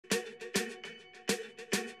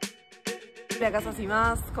Hola Casas y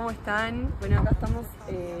Más, ¿cómo están? Bueno, acá estamos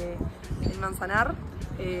en Manzanar,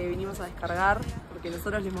 vinimos a descargar porque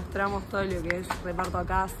nosotros les mostramos todo lo que es reparto a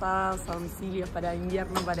casas, a domicilios para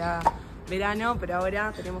invierno, para verano, pero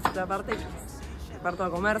ahora tenemos otra parte que es reparto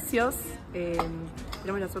a comercios.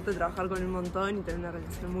 Tenemos la suerte de trabajar con un montón y tener una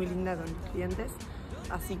relación muy linda con los clientes,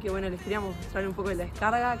 así que bueno, les queríamos mostrar un poco de la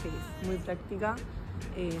descarga, que es muy práctica.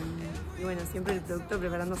 Y bueno, siempre el producto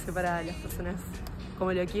preparándose para las personas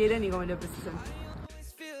como lo quieren y como lo precisan.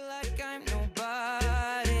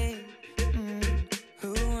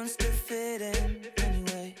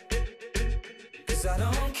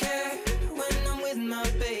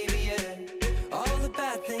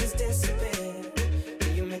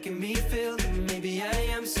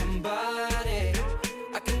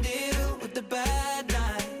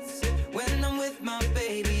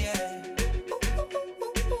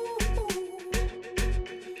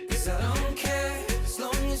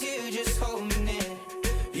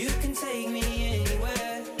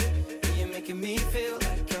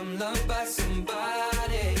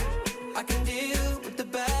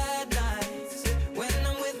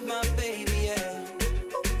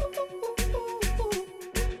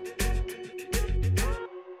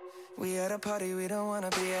 We at a party we don't wanna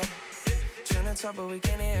be at. Trying to talk but we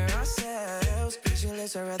can't hear ourselves.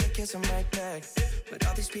 Pictureless, I'd rather kiss them right back. But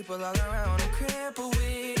all these people all around, I'm crippled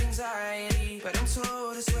with anxiety. But I'm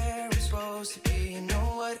told it's where I'm supposed to be. You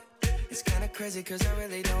know what? It's kinda crazy cause I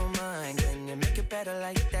really don't mind. Can you make it better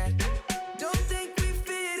like that? Don't think we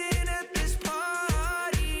fit in at this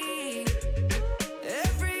party.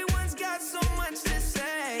 Everyone's got so much to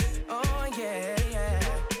say. Oh yeah, yeah.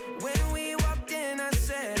 When we walked in I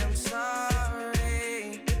said I'm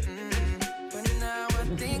sorry, but now I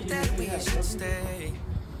think that we should stay.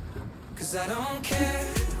 Cause I don't care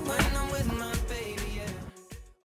when I'm with my